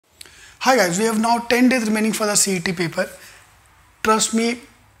Hi guys, we have now 10 days remaining for the CET paper. Trust me,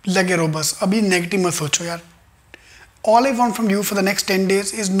 लगे रहो बस. अभी negative मत सोचो यार. All I want from you for the next 10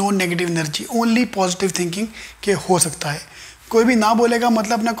 days is no negative energy, only positive thinking कि हो सकता है. कोई भी ना बोलेगा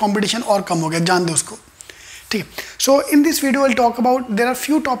मतलब अपना कंपटीशन और कम हो गया, जान दो उसको. ठीक है. So in this video I'll talk about there are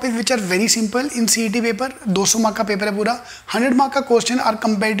few topics which are very simple in CET paper. 200 mark का पेपर है पूरा. 100 मार्क का question are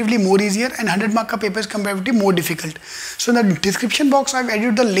comparatively more easier and 100 mark का paper is comparatively more difficult. So in the description box I've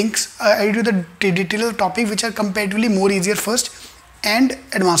added the links, added the detail of the topic which are comparatively more easier first and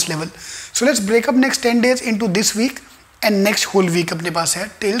advanced level. So let's break up next 10 days into this week and next whole week अपने पास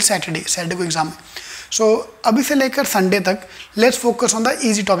है till Saturday. Saturday को exam है. So अभी से लेकर Sunday तक let's focus on the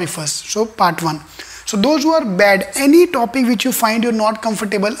easy topic first. So part 1. So those who are bad, any topic which you find you're not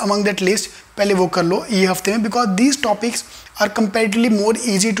comfortable among that list, पहले वो कर लो ये हफ्ते में, because these topics are comparatively more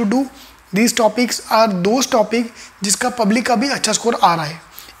easy to do. These topics are those topics जिसका public का भी अच्छा स्कोर आ रहा है.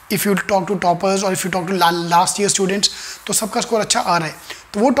 If you talk to toppers or if you talk to last year students, तो सबका स्कोर अच्छा आ रहा है.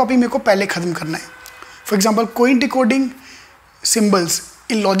 तो वो टॉपिक मेरे को पहले ख़त्म करना है. For example, coin decoding symbols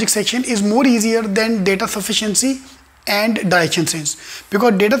in logic section is more easier than data sufficiency and direction sense,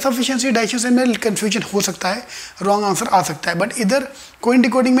 because data sufficiency direction sense में कन्फ्यूजन हो सकता है, रॉन्ग आंसर आ सकता है, बट इधर कोइन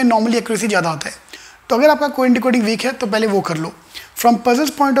डिकोडिंग में नॉर्मली एक्यूरेसी ज़्यादा होता है. तो अगर आपका कोइन डिकोडिंग वीक है तो पहले वो कर लो. From puzzles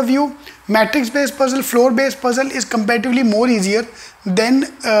point of view, matrix based puzzle, floor based puzzle is comparatively more easier than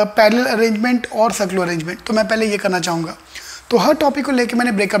parallel arrangement और सर्कुलर अरेंजमेंट. तो मैं पहले ये करना चाहूँगा. तो हर टॉपिक को लेकर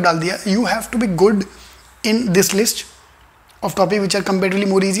मैंने ब्रेकअप डाल दिया. You have to be good in this list of topic which are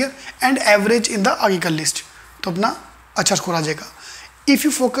comparatively more easier and average in the आगे का लिस्ट. तो अपना अच्छा स्कोर आ जाएगा. If you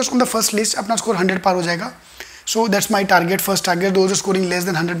focus on the first list अपना स्कोर 100 पार हो जाएगा. So that's my target, first target. Those scoring less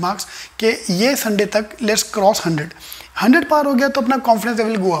than 100 marks के ये संडे तक लेट्स क्रॉस 100 पार हो गया तो अपना confidence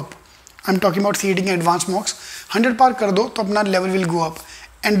level go up. I am talking about seeding advance मॉक्स. 100 पार कर दो तो अपना level will go up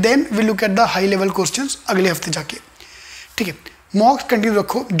and then will look at the high level question अगले हफ्ते जाके. ठीक है. मॉक्स कंटिन्यू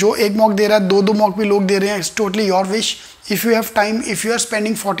रखो. जो एक मॉक दे रहा है, दो मॉक भी लोग दे रहे हैं. It's totally your wish. If you have time, if you are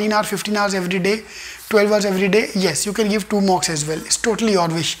spending 14 hours 15 hours every day, 12 hours every day, yes you can give 2 mocks as well. It's totally your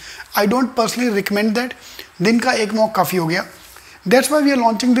wish. I don't personally recommend that. दिन का एक mock काफ़ी हो गया. That's why we are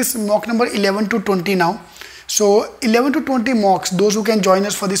launching this mock number 11 to 20 now. So 11 to 20 mocks, those who can join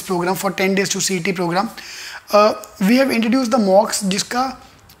us for this program for 10 days to CET program, we have introduced the mocks जिसका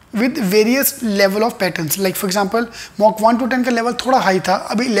with various level of patterns. Like for example mock 1 to 10 का level थोड़ा high था,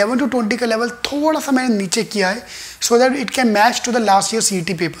 अभी 11 to 20 का level थोड़ा सा मैंने नीचे किया है so that it can match to the last year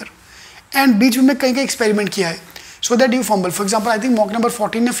CET paper. And बीच में कहीं कहीं एक्सपेरिमेंट किया है so that you fumble. For example I think mock number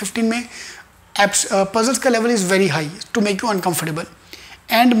 14 या 15 में पजल्स का level is very high to make you uncomfortable.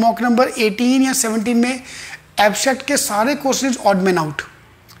 And mock number 18 या 17 में एब्स्ट्रैक्ट के सारे क्वेश्चन ऑड मैन आउट.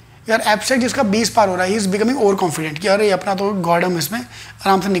 यार एब्स्ट्रैक्ट जिसका 20 पार हो रहा है, he is becoming over confident कि यार ये अपना तो गॉड हम इसमें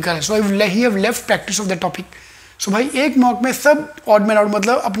आराम से निकल है. सो he have left practice of that topic. सो भाई एक मॉक में सब ऑड मैन आउट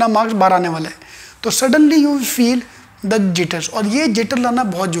मतलब अपना मार्क्स 12 आने वाला है. तो suddenly you feel the jitters, और ये जिटर लाना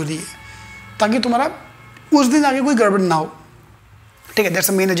बहुत जरूरी है ताकि तुम्हारा उस दिन आगे कोई गड़बड़ ना हो. ठीक है. That's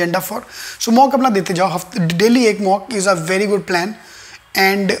a main agenda for. So mock अपना देते जाओ. हफ्ते डेली एक mock is a very good plan.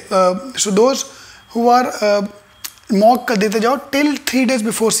 And so those who are mock कर देते जाओ till 3 days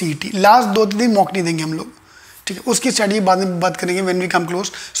before CET. Last 2-3 दिन मॉक नहीं देंगे हम लोग. ठीक है. उसकी स्टडी बाद में बात करेंगे when we come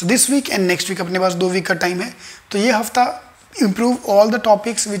close. So this week and next week अपने पास 2 वीक का टाइम है. तो ये हफ्ता improve all the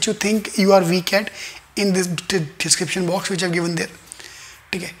topics which you think you are weak eight in this description box which have given there.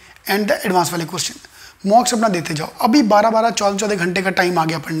 ठीक है. And the advance वाले question मॉक्स अपना देते जाओ. अभी 12-12 14-14 घंटे का टाइम आ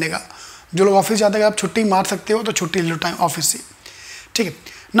गया पढ़ने का. जो लोग ऑफिस जाते हैं, आप छुट्टी मार सकते हो तो छुट्टी ले लो टाइम ऑफिस से. ठीक है.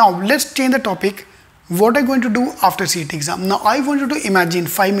 Now let's change the topic. What are going to do after CET exam. Now I want you to imagine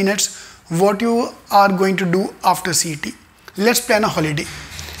 5 minutes what you are going to do after CET. Let's plan a holiday.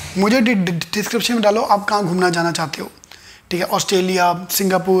 मुझे description में डालो आप कहाँ घूमना जाना चाहते हो. ठीक है. Australia,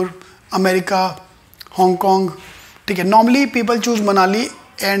 Singapore, America, Hong Kong. ठीक है. Normally people choose Manali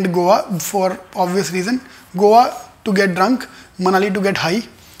and Goa for obvious reason. Goa to get drunk, Manali to get high.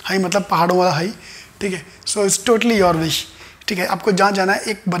 High मतलब पहाड़ों वाला high. ठीक है. So it's totally your wish. ठीक है. आपको जहाँ जाना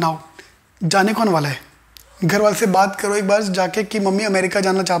है एक बनाओ. जाने कौन वाला है? घर वाले से बात करो एक बार जाके कि मम्मी अमेरिका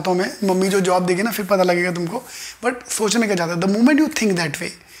जाना चाहता हूँ मैं. मम्मी जो जॉब देगी ना फिर पता लगेगा तुमको. बट सोचने का ज़्यादा. The moment you think that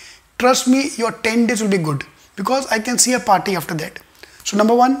way, trust me, your 10 days will be good because I can see a party after that. So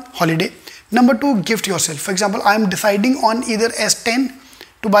number 1, holiday. Number 2, gift yourself. For example, I am deciding on either S10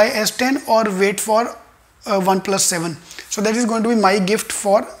 to buy S10 or wait for 1+7. So that is going to be my gift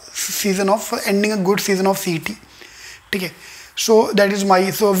for season of ending a good season of CET. ठीक है. So that is my,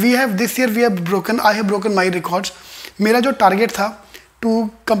 so we have this year we have broken, I have broken my records. मेरा जो target था to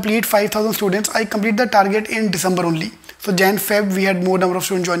complete 5,000 students, I complete the target in December only. So Jan, Feb, we had more number of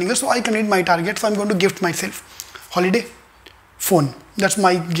students joining us. So I completed my target. So I'm going to gift myself holiday, phone. That's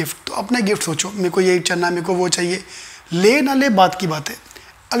my gift. तो अपना gift सोचो, मेरे को ये करना है, मेरे को वो चाहिए, ले ना ले बात की बात है.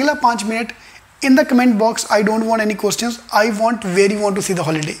 अगला 5 minute in the comment box. I don't want any questions. I want where you want to see the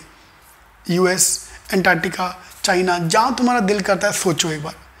holiday. US, Antarctica, China, जहाँ तुम्हारा दिल करता है सोचो एक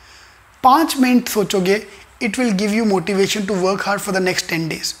बार. 5 मिनट सोचोगे, it will give you motivation to work hard for the next 10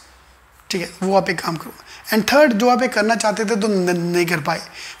 days. ठीक है, वो आप एक काम करो. एंड थर्ड, जो आप एक करना चाहते थे तो नहीं कर पाए.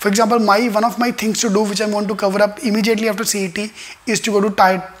 For example one of my things to do which I want to cover up immediately after CET is to go to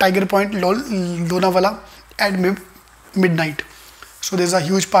tiger point Lonavala eight midnight. So there's a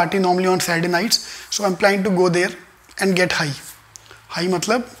huge party normally on Saturday nights. So I'm planning to go there and get high. High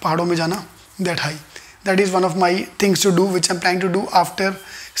मतलब पहाड़ों में जाना, that high. That is one of my things to do which I'm planning to do after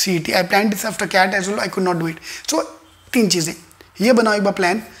CET. I planned this after CAT as well. I could not do it. So 3 चीज़ें, ये बनाओ एक बार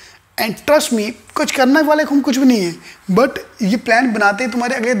plan. And trust me, कुछ करने वाले हम कुछ भी नहीं है, बट ये प्लान बनाते ही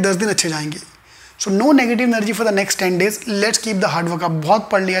तुम्हारे अगले 10 दिन अच्छे जाएंगे. So no negative energy for the next 10 days. Let's keep the hard work. आप बहुत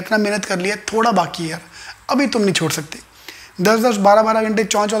पढ़ लिया, इतना मेहनत कर लिया, थोड़ा बाकी है यार, अभी तुम नहीं छोड़ सकते. 10-10, 12-12 घंटे,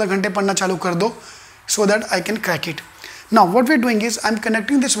 14-14 घंटे पढ़ना चालू कर दो, so that I can crack it. Now what we are doing is I am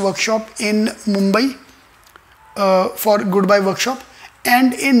conducting this workshop in Mumbai for good bye workshop,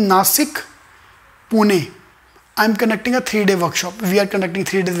 and in Nashik, Pune I'm conducting a 3-day workshop. We are conducting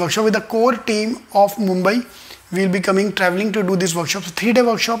 3 days workshop with the core team of Mumbai. We will be traveling to do this workshop. So 3-day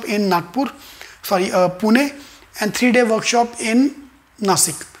workshop in Pune, and 3-day workshop in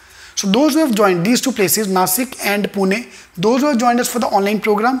Nashik. So those who have joined these 2 places, Nashik and Pune, those who have joined us for the online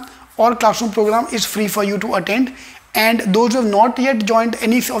program or classroom program is free for you to attend. And those who have not yet joined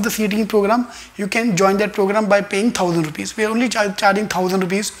any of the CET program, you can join that program by paying 1,000 rupees. We are only charging 1,000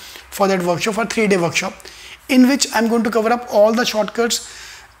 rupees for that workshop, for 3-day workshop, in which I'm going to cover up all the shortcuts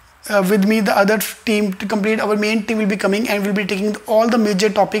with me. The other team to complete, our main team will be coming and will be taking all the major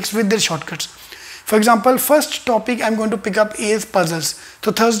topics with their shortcuts. For example, first topic I'm going to pick up is puzzles.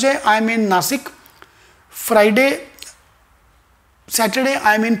 So Thursday I'm in Nashik, Saturday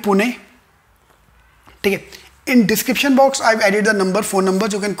I'm in Pune. ठीक है. In description box I've added the phone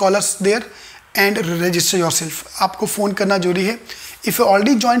numbers. You can call us there and register yourself. आपको phone करना जरूरी है. If you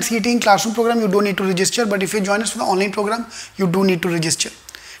already joined CET in classroom program, you don't need to register. But if you join us for the online program, you do need to register.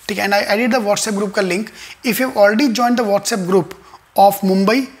 ठीक है. And I added the WhatsApp group का link. If you have already joined the WhatsApp group of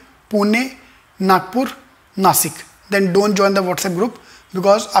Mumbai, Pune, Nagpur, Nashik, then don't join the WhatsApp group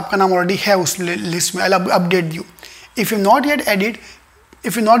because आपका नाम already है उस list में. I'll update you. If you not yet added,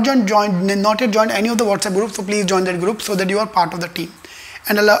 if you not yet joined any of the WhatsApp groups, so please join that group so that you are part of the team.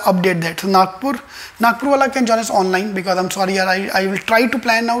 And I'll update that. So Nagpur wala can join us online because I'm sorry, I will try to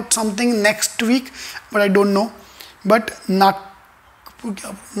plan out something next week, but I don't know. But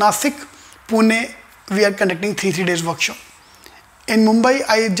Nashik, Pune, we are conducting 3 days workshop. In Mumbai,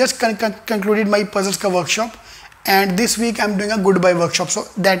 I just concluded my puzzles ka workshop, and this week I'm doing a goodbye workshop. So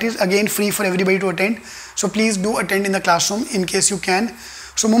that is again free for everybody to attend. So please do attend in the classroom in case you can.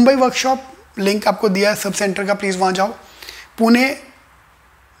 So Mumbai workshop link आपको दिया है sub centre का, please वहाँ जाओ. Pune,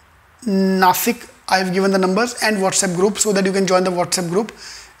 Nashik, I've given the numbers and WhatsApp group so that you can join the WhatsApp group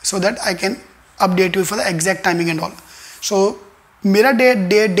so that I can update you for the exact timing and all. So मेरा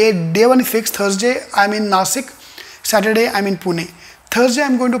day 1 is fixed. Thursday I'm in Nashik, Saturday I'm in Pune. Thursday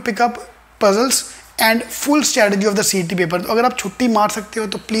I'm going to pick up puzzles and full strategy of the CET paper. तो अगर आप छुट्टी मार सकते हो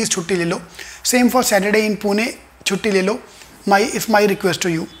तो please छुट्टी ले लो. Same for Saturday in Pune, छुट्टी ले लो. It's my request to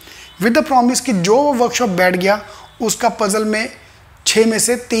you. With the promise कि जो वर्कशॉप बैठ गया उसका पजल में 6 में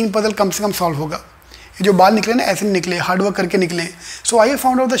से 3 पजल कम से कम सॉल्व होगा. ये जो बाल निकले ना ऐसे नहीं निकले, हार्ड वर्क करके निकले. सो I have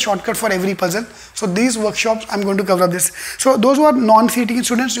found out the shortcut for every puzzle. So these workshops I am going to cover up this. So those who are non CET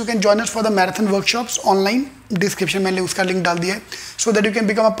students, you can join us for the marathon workshops online. Description में उसका link डाल दिया है so that you can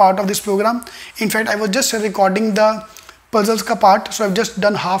become a part of this programme. In fact I was just recording the puzzles का part, so I've just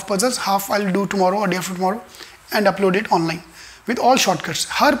done half puzzles, half I'll do tomorrow or day after tomorrow and upload it online with all shortcuts.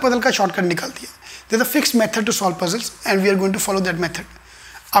 Her puzzle का shortcut निकाल दिया. There's a fixed method to solve puzzles and we are going to follow that method.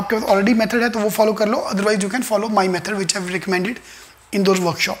 आपके पास already method है तो वो follow कर लो, otherwise you can follow my method which I've recommended in those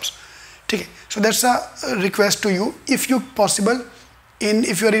workshops. ठीक है. So that's a request to you. If you possible,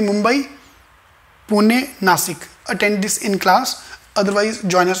 if you are in Mumbai, Pune, Nashik, attend this in class. Otherwise,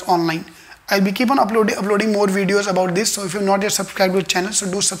 join us online. I'll be keep on uploading more videos about this. So if you're not yet subscribed to the channel, so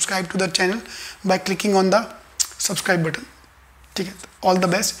do subscribe to the channel by clicking on the subscribe button. ठीक है. All the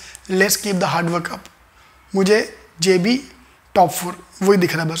best. Let's keep the hard work up. मुझे JB top 4 वही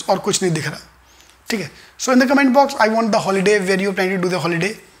दिख रहा है बस, और कुछ नहीं दिख रहा. ठीक है. So in the comment box, I want the holiday where you plan to do the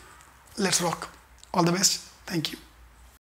holiday. Let's rock. All the best. Thank you.